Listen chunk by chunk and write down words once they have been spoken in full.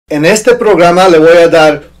En este programa le voy a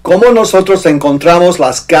dar cómo nosotros encontramos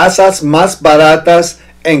las casas más baratas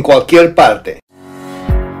en cualquier parte.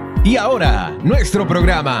 Y ahora, nuestro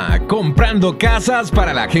programa, Comprando Casas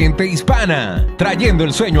para la gente hispana, trayendo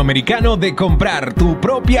el sueño americano de comprar tu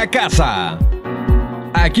propia casa.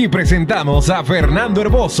 Aquí presentamos a Fernando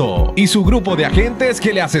Herboso y su grupo de agentes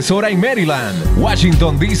que le asesora en Maryland,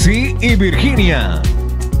 Washington, D.C. y Virginia.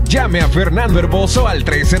 Llame a Fernando Herboso al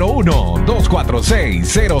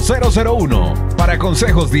 301-246-0001 para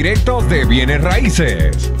consejos directos de bienes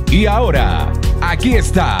raíces. Y ahora, aquí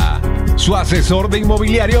está su asesor de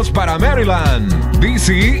inmobiliarios para Maryland,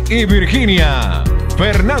 D.C. y Virginia,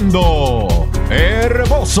 Fernando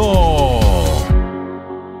Herboso.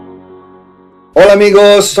 Hola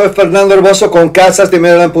amigos, soy Fernando Herboso con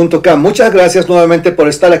casasdemaryland.com. Muchas gracias nuevamente por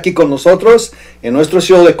estar aquí con nosotros en nuestro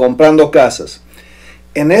show de Comprando Casas.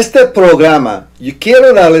 En este programa yo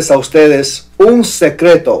quiero darles a ustedes un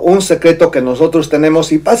secreto que nosotros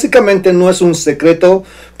tenemos, y básicamente no es un secreto,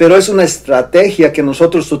 pero es una estrategia que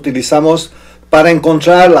nosotros utilizamos para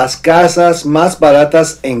encontrar las casas más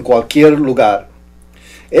baratas en cualquier lugar.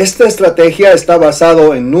 Esta estrategia está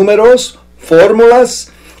basada en números,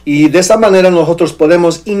 fórmulas, y de esa manera nosotros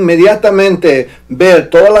podemos inmediatamente ver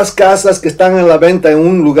todas las casas que están en la venta en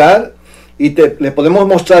un lugar y le podemos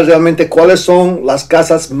mostrar realmente cuáles son las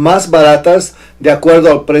casas más baratas de acuerdo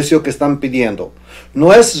al precio que están pidiendo.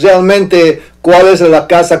 No es realmente cuál es la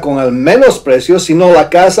casa con el menos precio, sino la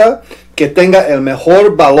casa que tenga el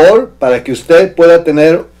mejor valor para que usted pueda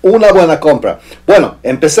tener una buena compra. Bueno,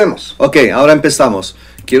 empecemos. Ok, ahora empezamos.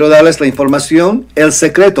 Quiero darles la información, el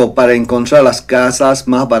secreto para encontrar las casas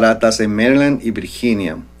más baratas en Maryland y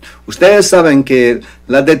Virginia. Ustedes saben que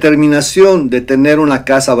la determinación de tener una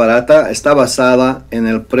casa barata está basada en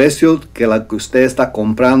el precio que usted está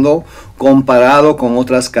comprando comparado con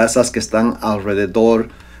otras casas que están alrededor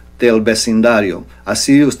del vecindario.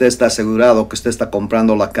 Así usted está asegurado que usted está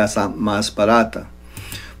comprando la casa más barata.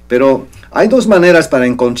 Pero hay dos maneras para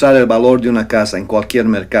encontrar el valor de una casa en cualquier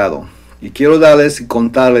mercado. Y quiero darles y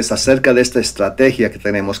contarles acerca de esta estrategia que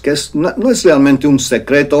tenemos, que no es realmente un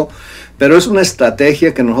secreto, pero es una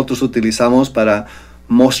estrategia que nosotros utilizamos para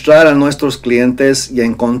mostrar a nuestros clientes y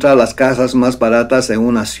encontrar las casas más baratas en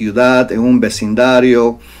una ciudad, en un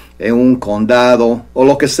vecindario, en un condado o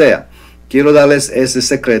lo que sea. Quiero darles ese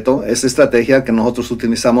secreto, esa estrategia que nosotros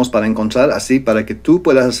utilizamos para encontrar, así para que tú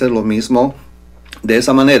puedas hacer lo mismo de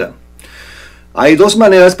esa manera. Hay dos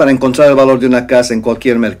maneras para encontrar el valor de una casa en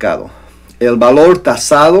cualquier mercado: el valor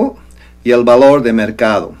tasado y el valor de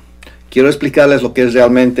mercado. Quiero explicarles lo que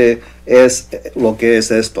realmente es lo que es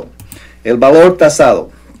esto. El valor tasado.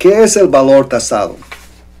 ¿Qué es el valor tasado?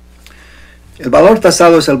 El valor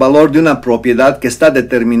tasado es el valor de una propiedad que está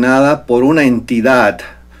determinada por una entidad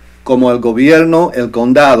como el gobierno, el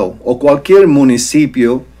condado o cualquier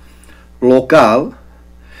municipio local,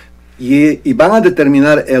 y van a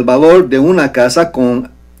determinar el valor de una casa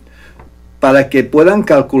para que puedan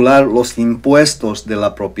calcular los impuestos de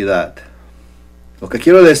la propiedad. Lo que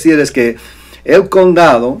quiero decir es que el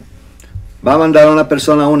condado va a mandar a una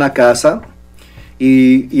persona a una casa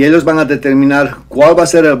y ellos van a determinar cuál va a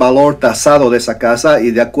ser el valor tasado de esa casa,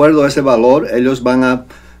 y de acuerdo a ese valor ellos van a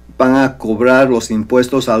cobrar los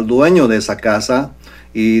impuestos al dueño de esa casa,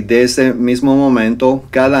 y de ese mismo momento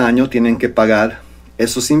cada año tienen que pagar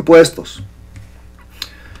esos impuestos.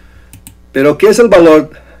 Pero ¿qué es el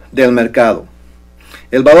valor del mercado?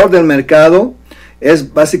 El valor del mercado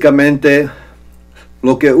es básicamente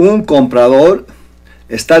lo que un comprador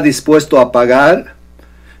está dispuesto a pagar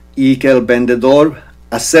y que el vendedor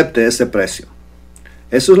acepte ese precio.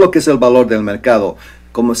 Eso es lo que es el valor del mercado,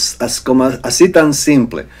 así tan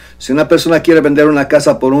simple. Si una persona quiere vender una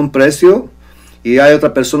casa por un precio y hay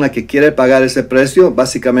otra persona que quiere pagar ese precio,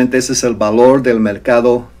 básicamente ese es el valor del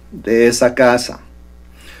mercado de esa casa.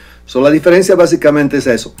 La diferencia básicamente es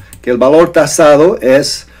eso, que el valor tasado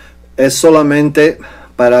es solamente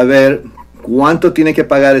para ver cuánto tiene que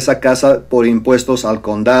pagar esa casa por impuestos al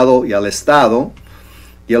condado y al estado,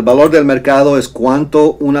 y el valor del mercado es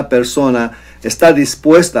cuánto una persona está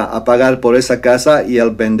dispuesta a pagar por esa casa y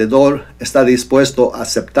el vendedor está dispuesto a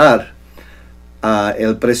aceptar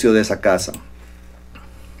el precio de esa casa.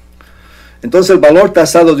 Entonces el valor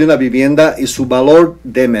tasado de una vivienda y su valor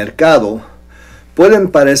de mercado pueden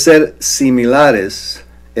parecer similares.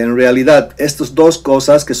 En realidad, estas dos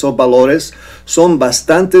cosas que son valores son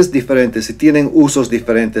bastante diferentes y tienen usos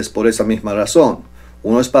diferentes por esa misma razón.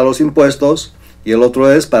 Uno es para los impuestos y el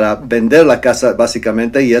otro es para vender la casa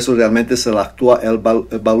básicamente, y eso realmente es el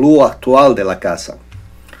valor actual de la casa.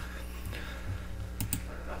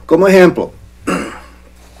 Como ejemplo,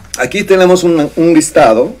 aquí tenemos un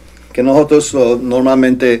listado que nosotros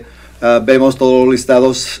normalmente vemos todos los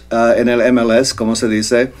listados en el MLS, como se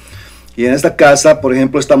dice. Y en esta casa, por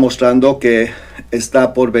ejemplo, está mostrando que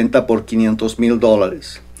está por venta por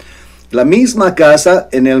 $500,000. La misma casa,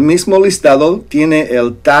 en el mismo listado, tiene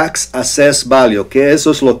el Tax Assessed Value, que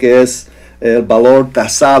eso es lo que es el valor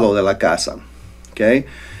tasado de la casa. ¿Okay?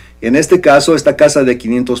 En este caso, esta casa de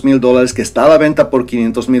 $500,000 que está a la venta por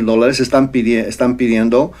 $500,000, están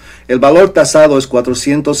pidiendo, el valor tasado es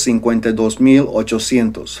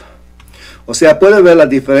 $452,800. O sea, puede ver la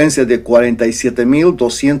diferencia de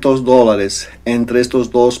 $47,200 entre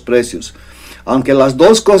estos dos precios. Aunque las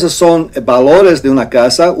dos cosas son valores de una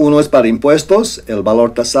casa, uno es para impuestos, el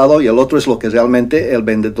valor tasado, y el otro es lo que realmente el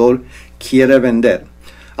vendedor quiere vender.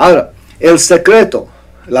 Ahora, el secreto,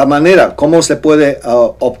 la manera como se puede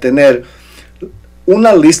obtener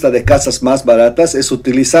una lista de casas más baratas es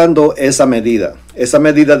utilizando esa medida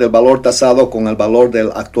del valor tasado con el valor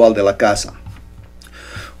actual de la casa.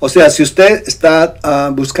 O sea, si usted está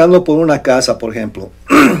buscando por una casa, por ejemplo,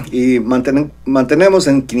 y mantenemos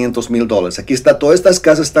en $500,000. Aquí está, todas estas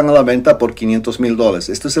casas están a la venta por $500,000.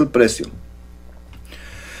 Este es el precio.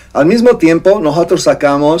 Al mismo tiempo, nosotros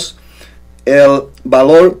sacamos el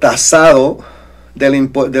valor tasado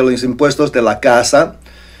de los impuestos de la casa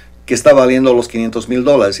que está valiendo los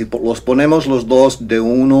 $500,000 y los ponemos los dos de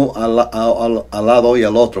uno al lado y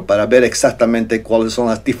al otro para ver exactamente cuáles son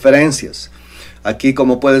las diferencias. Aquí,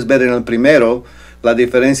 como puedes ver en el primero, la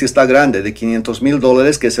diferencia está grande, de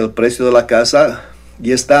 $500,000, que es el precio de la casa,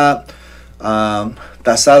 y está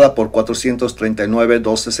tasada por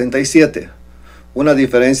 $439,267. Una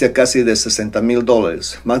diferencia casi de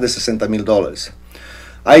 $60,000, más de $60,000.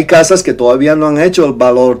 Hay casas que todavía no han hecho el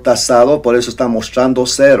valor tasado, por eso están mostrando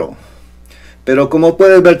cero. Pero como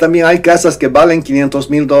puedes ver también hay casas que valen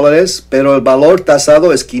 $500,000, pero el valor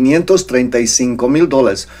tasado es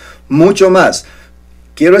 $535,000. Mucho más.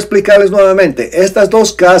 Quiero explicarles nuevamente, estas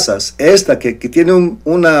dos casas, esta que tiene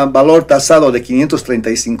un valor tasado de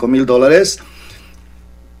 $535,000,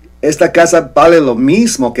 esta casa vale lo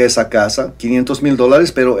mismo que esa casa,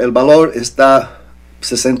 $500,000, pero el valor está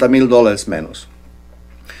 $60,000 menos.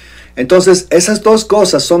 Entonces, esas dos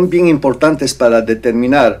cosas son bien importantes para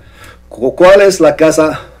determinar cuál es la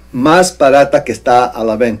casa más barata que está a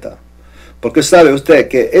la venta. Porque sabe usted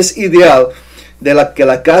que es ideal que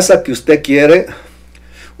la casa que usted quiere,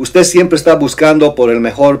 usted siempre está buscando por el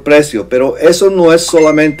mejor precio, pero eso no es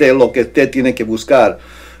solamente lo que usted tiene que buscar.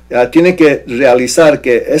 Tiene que realizar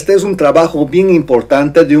que este es un trabajo bien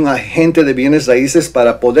importante de un agente de bienes raíces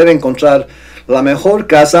para poder encontrar la mejor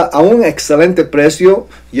casa a un excelente precio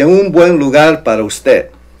y en un buen lugar para usted.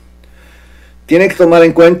 Tiene que tomar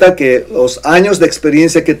en cuenta que los años de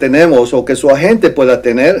experiencia que tenemos o que su agente pueda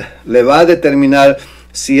tener le va a determinar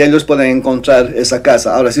si ellos pueden encontrar esa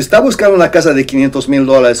casa. Ahora, si está buscando una casa de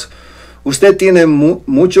 $500,000, usted tiene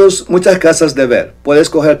muchas casas de ver. Puede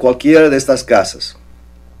escoger cualquiera de estas casas.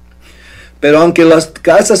 Pero aunque las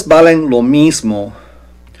casas valen lo mismo,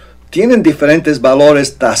 tienen diferentes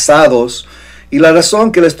valores tasados. Y la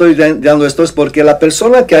razón que le estoy dando esto es porque la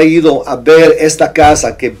persona que ha ido a ver esta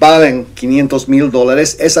casa que valen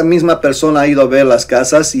 $500,000, esa misma persona ha ido a ver las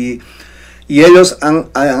casas y ellos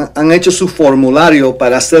han hecho su formulario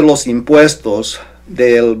para hacer los impuestos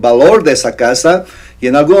del valor de esa casa, y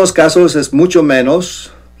en algunos casos es mucho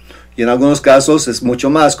menos y en algunos casos es mucho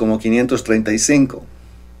más, como 535.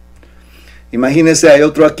 Imagínense, hay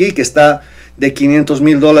otro aquí que está de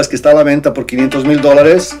 $500,000, que está a la venta por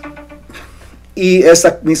 $500,000, y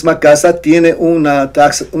esa misma casa tiene un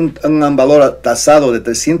valor tasado de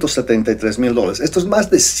 $373,000. Esto es más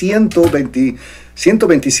de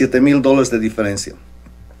 $127,000 de diferencia.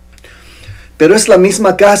 Pero es la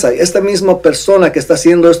misma casa, esta misma persona que está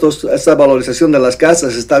haciendo esta valorización de las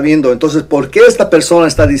casas está viendo. Entonces, ¿por qué esta persona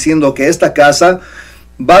está diciendo que esta casa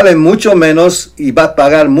vale mucho menos y va a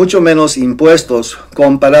pagar mucho menos impuestos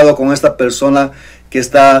comparado con esta persona que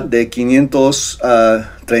está de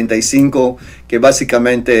 535, que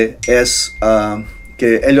básicamente es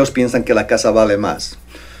que ellos piensan que la casa vale más?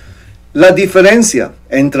 La diferencia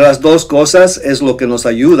entre las dos cosas es lo que nos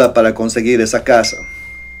ayuda para conseguir esa casa.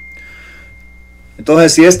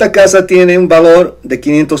 Entonces, si esta casa tiene un valor de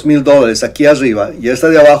 $500,000 aquí arriba y esta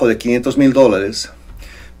de abajo de $500,000,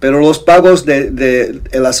 pero los pagos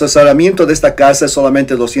el asesoramiento de esta casa es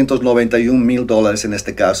solamente $291,000 en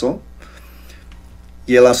este caso,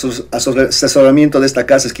 y el asesoramiento de esta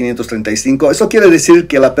casa es 535. Eso quiere decir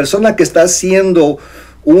que la persona que está haciendo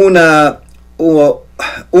un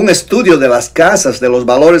estudio de las casas, de los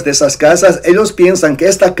valores de esas casas, ellos piensan que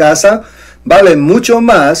esta casa vale mucho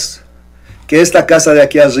más que esta casa de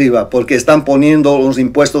aquí arriba, porque están poniendo los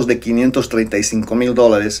impuestos de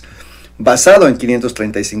 $535,000, basado en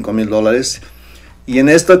 $535,000, y en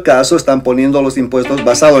este caso están poniendo los impuestos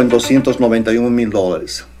basado en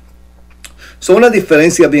 $291,000. Son una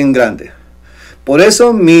diferencia bien grande. Por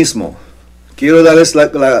eso mismo, quiero darles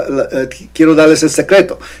el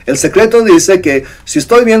secreto. El secreto dice que si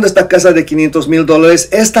estoy viendo esta casa de $500,000,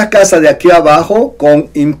 esta casa de aquí abajo con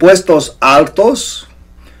impuestos altos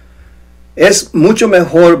es mucho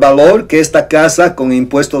mejor valor que esta casa con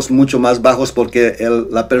impuestos mucho más bajos, porque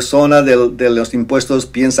la persona de los impuestos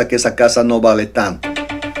piensa que esa casa no vale tanto.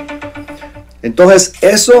 Entonces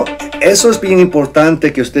eso es bien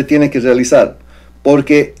importante que usted tiene que realizar,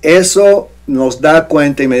 porque eso nos da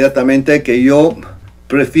cuenta inmediatamente que yo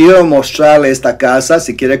prefiero mostrarle esta casa,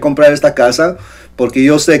 si quiere comprar esta casa, porque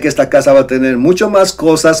yo sé que esta casa va a tener mucho más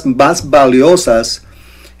cosas más valiosas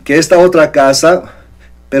que esta otra casa,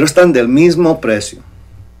 pero están del mismo precio.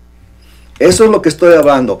 Eso es lo que estoy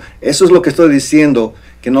hablando, eso es lo que estoy diciendo,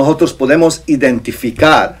 que nosotros podemos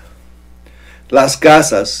identificar las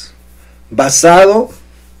casas basado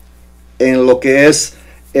en lo que es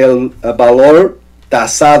el valor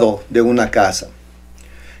tasado de una casa.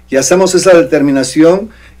 Y hacemos esa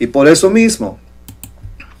determinación, y por eso mismo,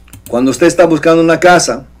 cuando usted está buscando una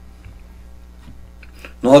casa,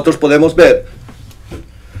 nosotros podemos ver,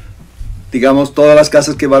 digamos, todas las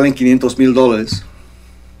casas que valen $500,000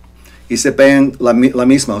 y se pagan la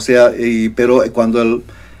misma, o sea, pero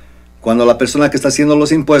cuando la persona que está haciendo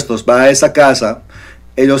los impuestos va a esa casa,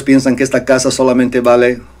 ellos piensan que esta casa solamente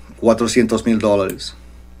vale $400,000.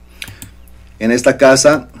 En esta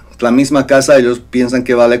casa, la misma casa, ellos piensan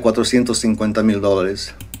que vale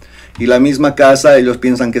 $450,000. Y la misma casa, ellos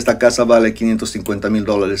piensan que esta casa vale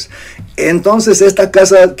 $550,000. Entonces, esta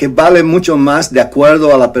casa que vale mucho más, de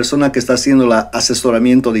acuerdo a la persona que está haciendo el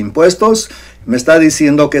asesoramiento de impuestos, me está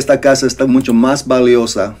diciendo que esta casa está mucho más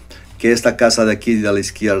valiosa que esta casa de aquí de la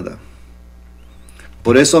izquierda.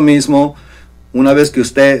 Por eso mismo, una vez que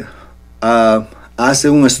usted hace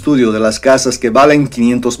un estudio de las casas que valen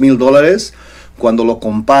 $500,000, cuando lo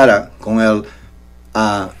compara con el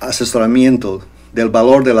asesoramiento del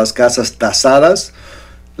valor de las casas tasadas,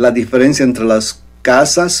 la diferencia entre las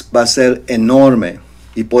casas va a ser enorme,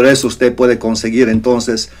 y por eso usted puede conseguir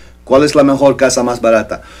entonces cuál es la mejor casa más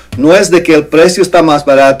barata. No es de que el precio está más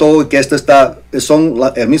barato y que son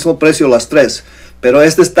el mismo precio las tres, pero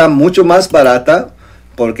esta está mucho más barata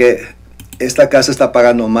porque esta casa está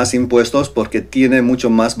pagando más impuestos, porque tiene mucho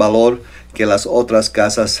más valor que las otras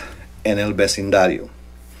casas en el vecindario.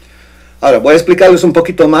 Ahora voy a explicarles un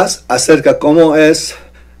poquito más acerca de cómo es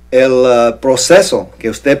el proceso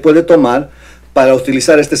que usted puede tomar para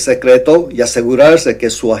utilizar este secreto y asegurarse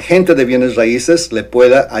que su agente de bienes raíces le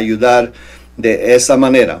pueda ayudar de esa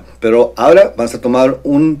manera. Pero ahora vamos a tomar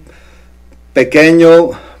un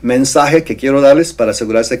pequeño mensaje que quiero darles para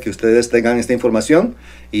asegurarse que ustedes tengan esta información,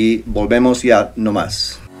 y volvemos ya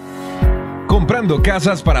nomás. Comprando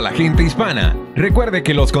casas para la gente hispana. Recuerde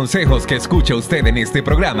que los consejos que escucha usted en este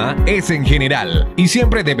programa es en general, y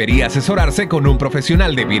siempre debería asesorarse con un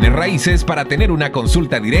profesional de bienes raíces para tener una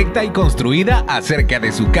consulta directa y construida acerca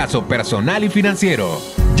de su caso personal y financiero.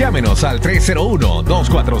 Llámenos al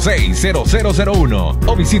 301-246-0001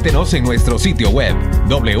 o visítenos en nuestro sitio web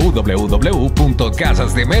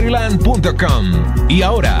www.casasdemaryland.com. Y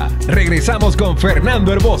ahora regresamos con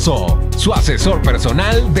Fernando Herboso, su asesor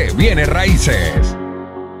personal de bienes raíces.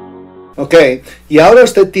 Ok, y ahora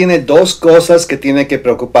usted tiene dos cosas que tiene que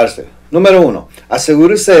preocuparse. Número uno,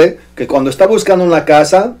 asegúrese que cuando está buscando una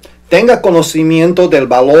casa, tenga conocimiento del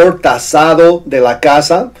valor tasado de la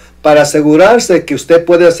casa, para asegurarse que usted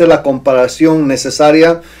puede hacer la comparación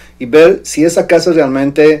necesaria y ver si esa casa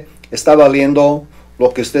realmente está valiendo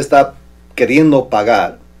lo que usted está queriendo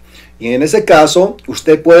pagar. Y en ese caso,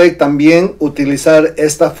 usted puede también utilizar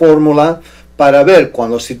esta fórmula para ver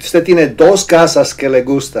si usted tiene dos casas que le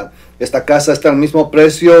gusta. Esta casa está al mismo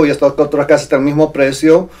precio y esta otra casa está al mismo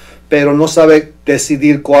precio, pero no sabe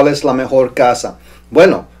decidir cuál es la mejor casa.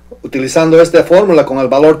 Bueno, utilizando esta fórmula con el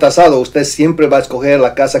valor tasado, usted siempre va a escoger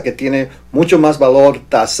la casa que tiene mucho más valor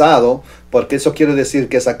tasado, porque eso quiere decir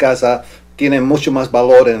que esa casa tiene mucho más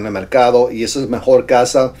valor en el mercado, y esa es mejor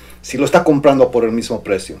casa si lo está comprando por el mismo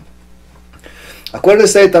precio.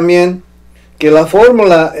 Acuérdese también que la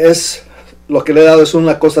fórmula lo que le he dado es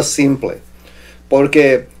una cosa simple,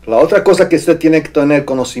 porque la otra cosa que usted tiene que tener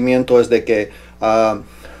conocimiento es de que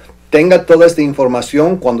tenga toda esta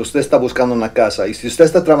información cuando usted está buscando una casa. Y si usted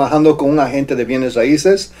está trabajando con un agente de bienes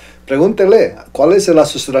raíces, pregúntele cuál es el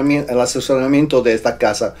asesoramiento de esta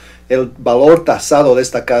casa, el valor tasado de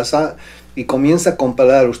esta casa, y comienza a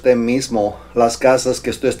comparar usted mismo las casas que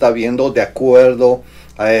usted está viendo de acuerdo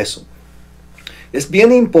a eso. Es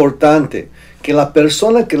bien importante que la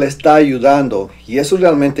persona que le está ayudando, y eso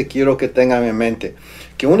realmente quiero que tengan en mente,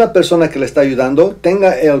 que una persona que le está ayudando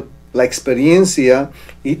tenga la experiencia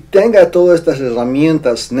y tenga todas estas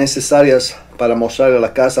herramientas necesarias para mostrarle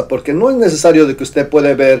la casa, porque no es necesario de que usted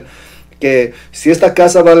puede ver que si esta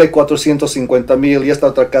casa vale 450,000 y esta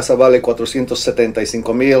otra casa vale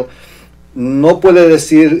 475,000, no puede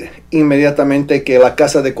decir inmediatamente que la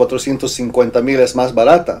casa de 450,000 es más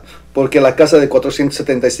barata, porque la casa de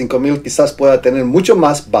 475,000 quizás pueda tener mucho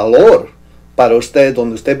más valor para usted,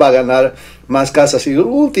 donde usted va a ganar más casas. Y el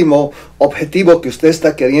último objetivo que usted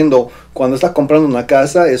está queriendo cuando está comprando una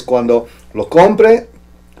casa es cuando lo compre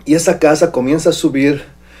y esa casa comienza a subir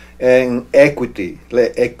en equity,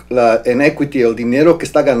 el dinero que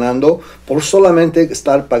está ganando por solamente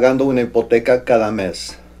estar pagando una hipoteca cada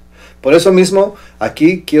mes. Por eso mismo,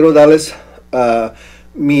 aquí quiero darles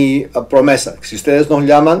mi promesa. Si ustedes nos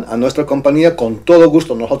llaman a nuestra compañía, con todo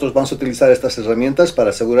gusto nosotros vamos a utilizar estas herramientas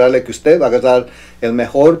para asegurarle que usted va a ganar el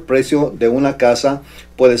mejor precio de una casa.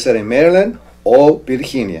 Puede ser en Maryland o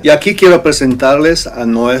Virginia. Y aquí quiero presentarles a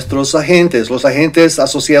nuestros agentes, los agentes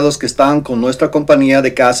asociados que están con nuestra compañía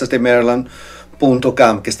de Casas de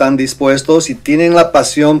Maryland.com, que están dispuestos y tienen la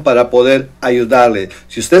pasión para poder ayudarle.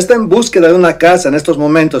 Si usted está en búsqueda de una casa en estos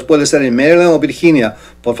momentos, puede ser en Maryland o Virginia,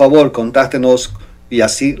 por favor contáctenos y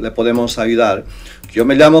así le podemos ayudar. Yo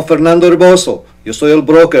me llamo Fernando Herboso, yo soy el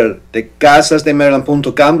broker de Casas de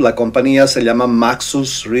Maryland.com, la compañía se llama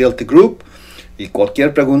Maxus Realty Group. Y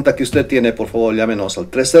cualquier pregunta que usted tiene, por favor, llámenos al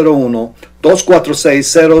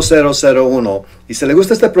 301-246-0001. Y si le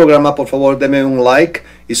gusta este programa, por favor, deme un like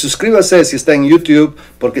y suscríbase si está en YouTube,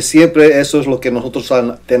 porque siempre eso es lo que nosotros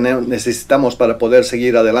necesitamos para poder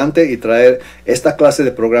seguir adelante y traer esta clase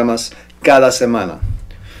de programas cada semana.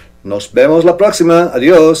 Nos vemos la próxima.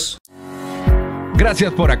 Adiós.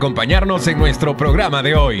 Gracias por acompañarnos en nuestro programa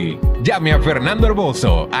de hoy. Llame a Fernando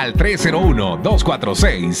Herboso al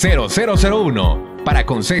 301-246-0001 para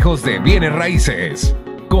consejos de bienes raíces.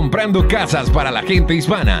 Comprando Casas para la gente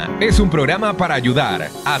hispana es un programa para ayudar,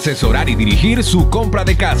 asesorar y dirigir su compra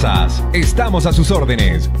de casas. Estamos a sus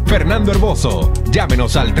órdenes. Fernando Herboso,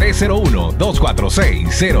 llámenos al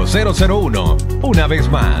 301-246-0001. Una vez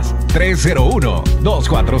más,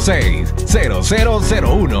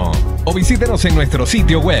 301-246-0001. O visítenos en nuestro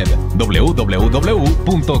sitio web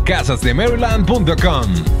www.casasdemaryland.com.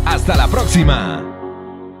 Hasta la próxima.